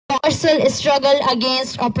universal struggle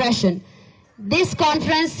against oppression. This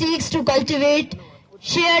conference seeks to cultivate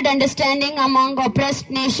shared understanding among oppressed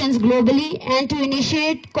nations globally and to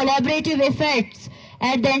initiate collaborative efforts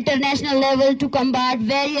at the international level to combat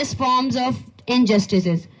various forms of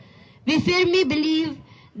injustices. We firmly believe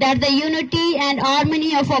that the unity and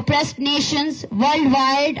harmony of oppressed nations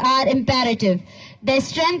worldwide are imperative. The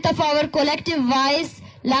strength of our collective voice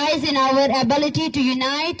lies in our ability to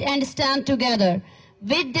unite and stand together.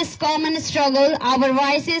 With this common struggle, our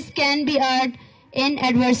voices can be heard in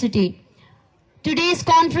adversity. Today's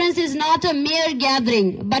conference is not a mere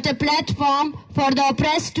gathering, but a platform for the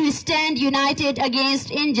oppressed to stand united against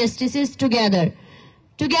injustices together.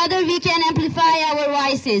 Together we can amplify our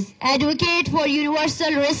voices, advocate for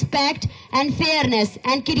universal respect and fairness,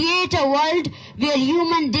 and create a world where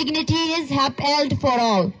human dignity is upheld for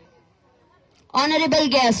all. Honorable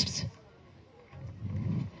guests,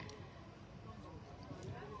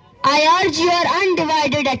 I urge your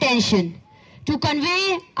undivided attention to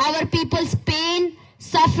convey our people's pain,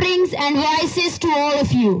 sufferings and voices to all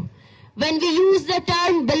of you. When we use the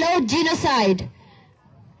term below genocide,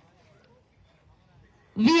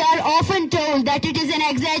 we are often told that it is an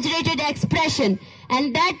exaggerated expression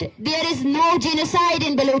and that there is no genocide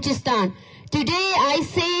in Balochistan. Today I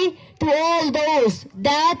say to all those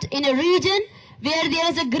that in a region where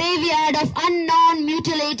there is a graveyard of unknown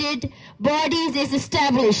mutilated bodies is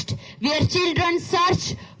established, where children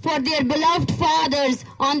search for their beloved fathers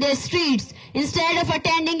on their streets instead of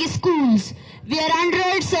attending schools, where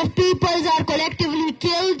hundreds of people are collectively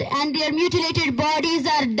killed and their mutilated bodies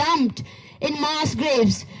are dumped in mass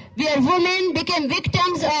graves, where women became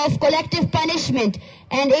victims of collective punishment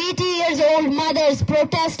and 80-year-old mothers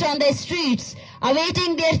protest on the streets,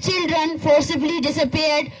 awaiting their children forcibly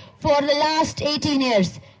disappeared for the last 18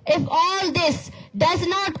 years. If all this does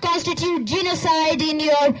not constitute genocide in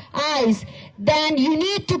your eyes, then you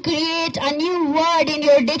need to create a new word in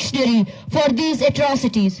your dictionary for these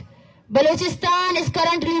atrocities. Balochistan is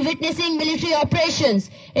currently witnessing military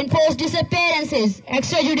operations, enforced disappearances,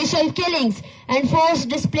 extrajudicial killings, and forced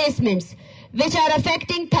displacements, which are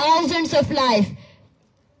affecting thousands of lives.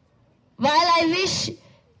 While I wish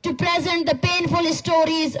to present the painful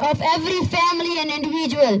stories of every family and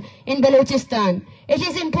individual in Balochistan, it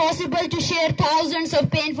is impossible to share thousands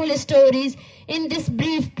of painful stories in this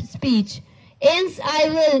brief speech. Hence, I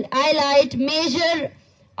will highlight major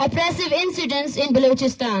oppressive incidents in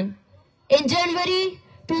Balochistan. In January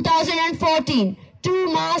 2014,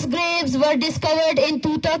 2 mass graves were discovered in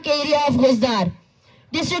Tutak area of Guzdar,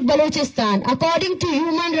 district Balochistan. According to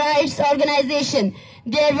human rights organization,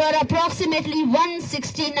 there were approximately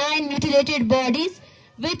 169 mutilated bodies,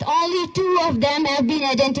 with only 2 of them have been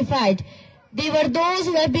identified. They were those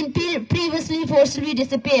who have been previously forcibly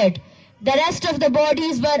disappeared. The rest of the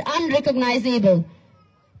bodies were unrecognizable.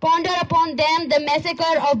 Ponder upon them, the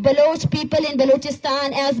massacre of Baloch people in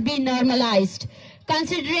Balochistan has been normalized.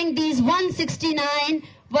 Considering these 169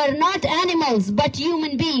 were not animals but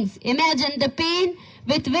human beings, imagine the pain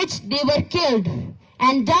with which they were killed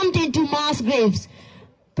and dumped into mass graves,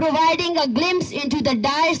 providing a glimpse into the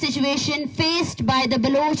dire situation faced by the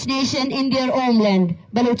Baloch nation in their homeland,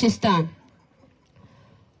 Balochistan.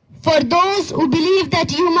 For those who believe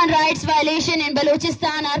that human rights violations in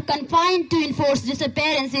Balochistan are confined to enforced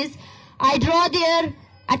disappearances, I draw their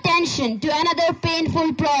attention to another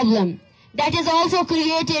painful problem that is also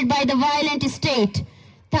created by the violent state.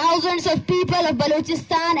 Thousands of people of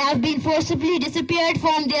Balochistan have been forcibly disappeared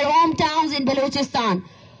from their hometowns in Balochistan.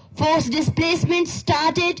 Forced displacement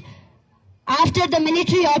started after the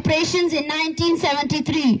military operations in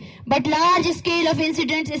 1973, but large scale of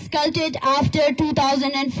incidents escalated after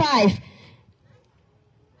 2005.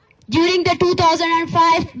 During the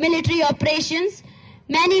 2005 military operations,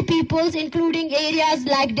 many peoples, including areas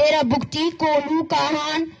like Dera Bukti, Kolu,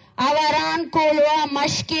 Kahan, Avaran, Kolwa,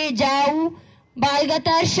 Mashke, Jau,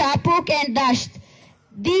 Balgatar, Shapuk and Dasht.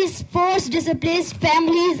 These forced displaced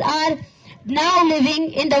families are now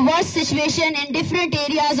living in the worst situation in different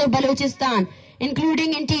areas of Balochistan,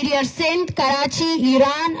 including interior Sindh, Karachi,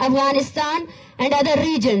 Iran, Afghanistan and other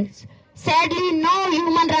regions. Sadly, no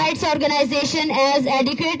human rights organization has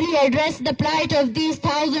adequately addressed the plight of these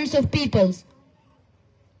thousands of peoples.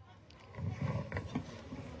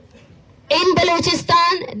 In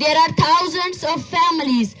Balochistan, there are thousands of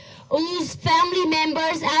families whose family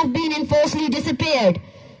members have been enforcedly disappeared.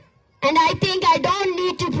 And I think I don't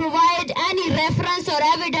need to provide any reference or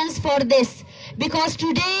evidence for this, because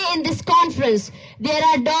today in this conference, there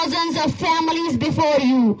are dozens of families before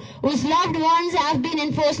you whose loved ones have been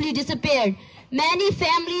enforcedly disappeared. Many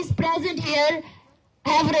families present here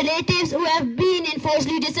have relatives who have been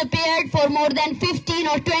forcibly disappeared for more than 15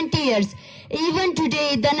 or 20 years. Even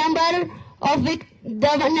today, the number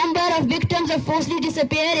of victims of forcibly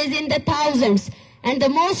disappear is in the thousands. And the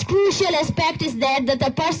most crucial aspect is that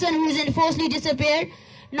the person who is forcibly disappeared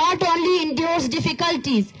not only endures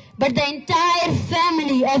difficulties, but the entire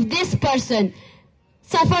family of this person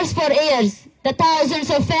suffers for years. The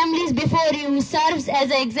thousands of families before you serves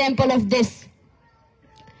as an example of this.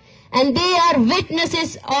 And they are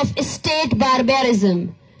witnesses of state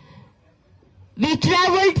barbarism. We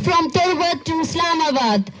traveled from Turbat to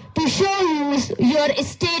Islamabad to show you your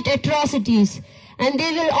state atrocities. And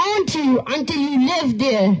they will haunt you until you live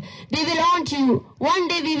there. They will haunt you. One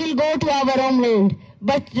day we will go to our homeland.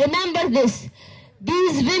 But remember this,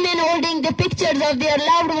 these women holding the pictures of their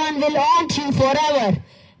loved one will haunt you forever.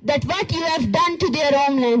 That what you have done to their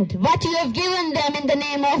homeland, what you have given them in the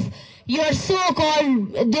name of your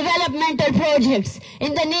so-called developmental projects,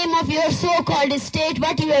 in the name of your so-called state,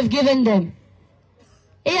 what you have given them.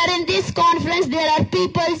 Here in this conference, there are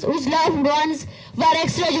peoples whose loved ones were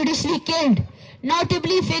extrajudicially killed.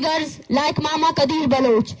 Notably figures like Mama Kadir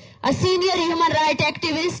Baloch, a senior human rights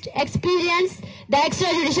activist, experienced the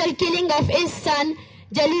extrajudicial killing of his son,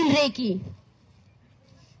 Jalil Reiki,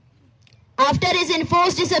 after his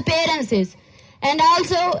enforced disappearances. And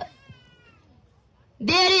also,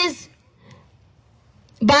 there is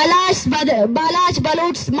Balaj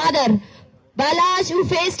Baloch's mother, Balaj, who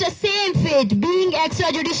faced the same fate, being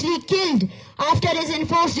extrajudicially killed after his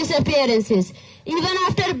enforced disappearances. Even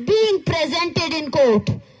after being presented in court,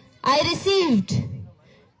 I received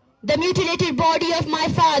the mutilated body of my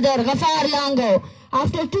father, Ghaffar Lango,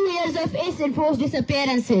 after 2 years of his enforced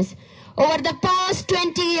disappearances. Over the past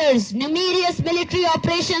 20 years, numerous military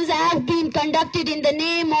operations have been conducted in the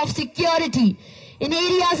name of security in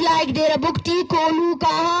areas like Dera Bukti, Kolu,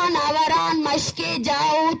 Kahan, Avaran, Mashke,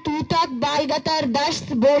 Jao, Tutak, Balgatar,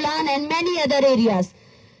 Dasht, Bolan and many other areas.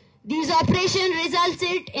 These operations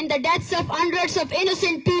resulted in the deaths of hundreds of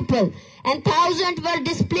innocent people, and thousands were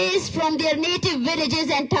displaced from their native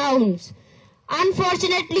villages and towns.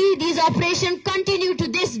 Unfortunately, these operations continue to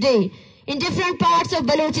this day in different parts of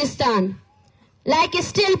Balochistan. Like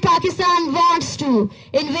still Pakistan wants to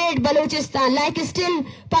invade Balochistan, like still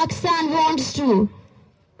Pakistan wants to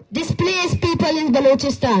displace people in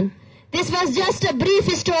Balochistan. This was just a brief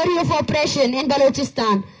story of oppression in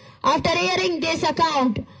Balochistan. After hearing this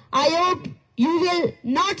account, I hope you will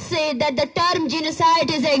not say that the term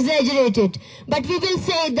genocide is exaggerated, but we will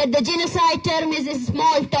say that the genocide term is a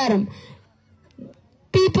small term.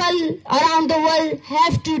 People around the world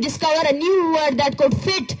have to discover a new word that could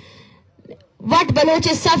fit what Baloch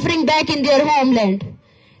is suffering back in their homeland.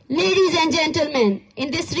 Ladies and gentlemen,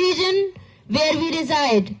 in this region where we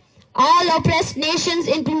reside, all oppressed nations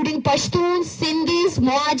including Pashtuns, Sindhis,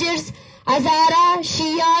 Muajirs, Hazara,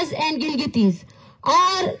 Shias and Gilgitis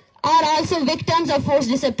are also victims of forced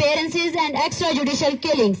disappearances and extrajudicial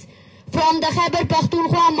killings. From the Khyber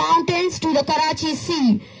Pakhtunkhwa mountains to the Karachi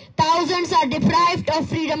Sea, thousands are deprived of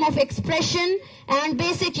freedom of expression and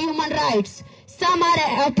basic human rights. Some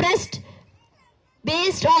are oppressed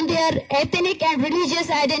based on their ethnic and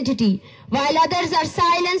religious identity, while others are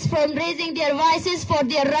silenced from raising their voices for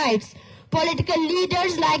their rights. Political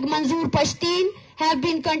leaders like Manzoor Pashtun have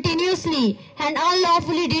been continuously and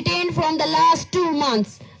unlawfully detained from the last 2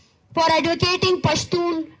 months for advocating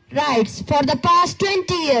Pashtun rights. For the past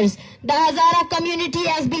 20 years, the Hazara community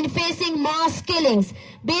has been facing mass killings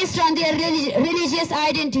based on their religious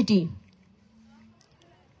identity.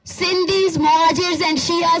 Sindhis, Muajirs and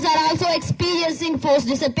Shias are also experiencing forced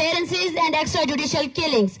disappearances and extrajudicial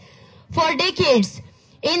killings. For decades,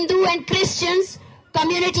 Hindu and Christians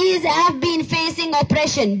communities have been facing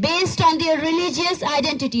oppression based on their religious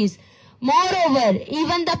identities. Moreover,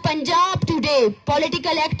 even the Punjab today,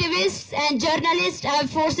 political activists and journalists have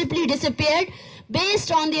forcibly disappeared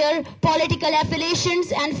based on their political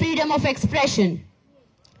affiliations and freedom of expression.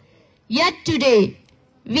 Yet today,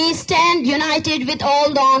 we stand united with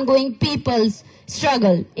all the ongoing people's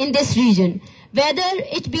struggle in this region, whether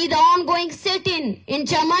it be the ongoing sit-in in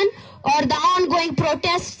Chaman or the ongoing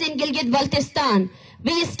protests in Gilgit-Baltistan.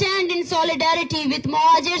 We stand in solidarity with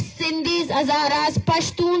Muajirs, Sindhis, Hazaras,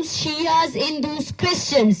 Pashtuns, Shias, Hindus,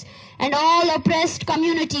 Christians and all oppressed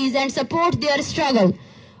communities and support their struggle.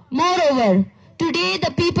 Moreover, today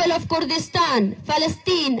the people of Kurdistan,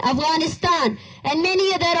 Palestine, Afghanistan and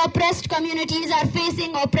many other oppressed communities are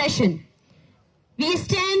facing oppression. We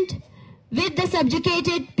stand with the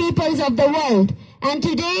subjugated peoples of the world, and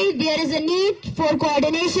today there is a need for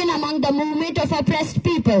coordination among the movement of oppressed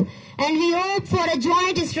people, and we hope for a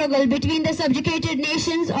joint struggle between the subjugated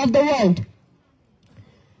nations of the world.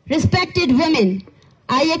 Respected women,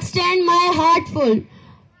 I extend my heartfelt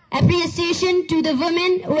appreciation to the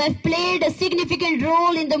women who have played a significant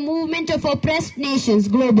role in the movement of oppressed nations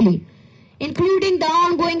globally, including the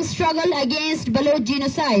ongoing struggle against Baloch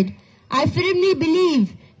genocide. I firmly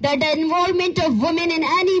believe that the involvement of women in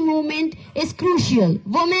any movement is crucial.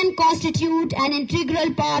 Women constitute an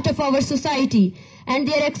integral part of our society, and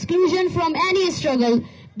their exclusion from any struggle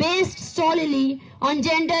based solely on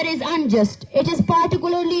gender is unjust. It is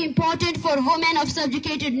particularly important for women of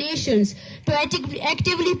subjugated nations to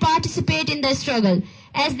actively participate in the struggle,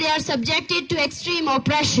 as they are subjected to extreme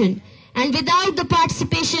oppression. And without the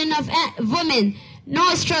participation of women,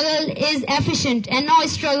 no struggle is efficient and no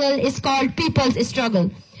struggle is called people's struggle.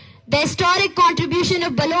 The historic contribution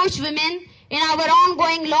of Baloch women in our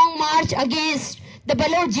ongoing long march against the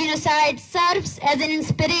Baloch genocide serves as an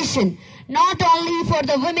inspiration not only for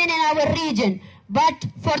the women in our region, but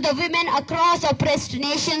for the women across oppressed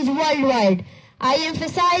nations worldwide. I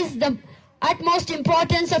emphasize the utmost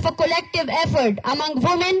importance of a collective effort among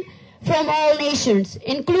women from all nations,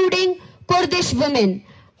 including Kurdish women.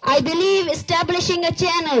 I believe establishing a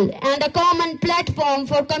channel and a common platform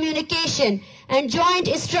for communication and joint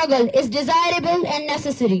struggle is desirable and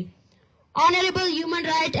necessary. Honorable human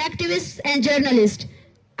rights activists and journalists,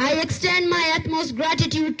 I extend my utmost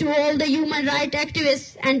gratitude to all the human rights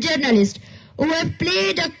activists and journalists who have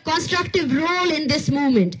played a constructive role in this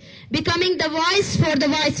movement, becoming the voice for the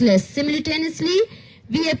voiceless. Simultaneously,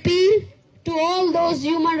 we appeal to all those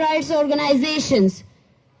human rights organizations,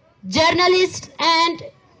 journalists and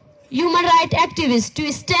human rights activists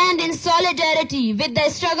to stand in solidarity with the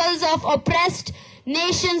struggles of oppressed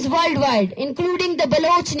nations worldwide, including the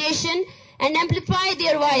Baloch nation, and amplify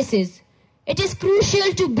their voices. It is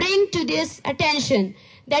crucial to bring to this attention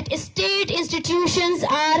that state institutions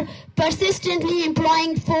are persistently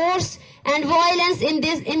employing force and violence in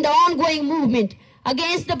the ongoing movement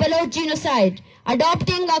against the Baloch genocide,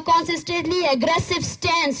 adopting a consistently aggressive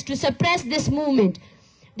stance to suppress this movement.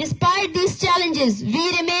 Despite these challenges,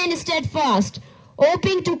 we remain steadfast,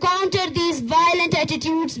 hoping to counter these violent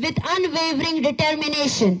attitudes with unwavering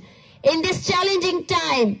determination. In this challenging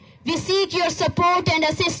time, we seek your support and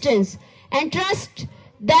assistance and trust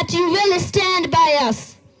that you will stand by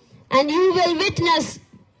us and you will witness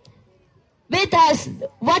with us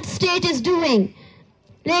what state is doing.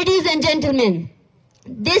 Ladies and gentlemen,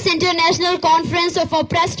 this International Conference of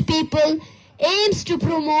Oppressed People aims to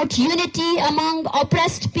promote unity among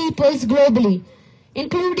oppressed peoples globally,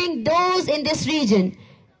 including those in this region.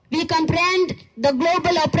 We comprehend the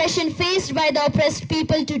global oppression faced by the oppressed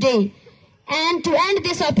people today. And to end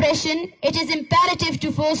this oppression, it is imperative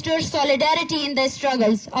to foster solidarity in the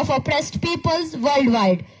struggles of oppressed peoples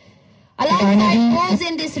worldwide, alongside those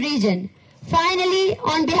in this region. Finally,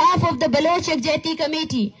 on behalf of the Baloch Ekjehti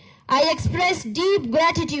Committee, I express deep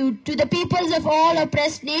gratitude to the peoples of all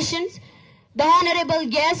oppressed nations, the honorable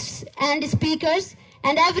guests and speakers,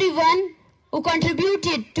 and everyone who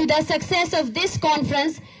contributed to the success of this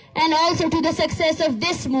conference and also to the success of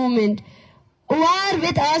this movement, who are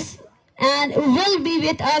with us and who will be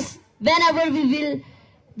with us whenever we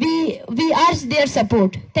urge their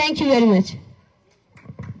support. Thank you very much.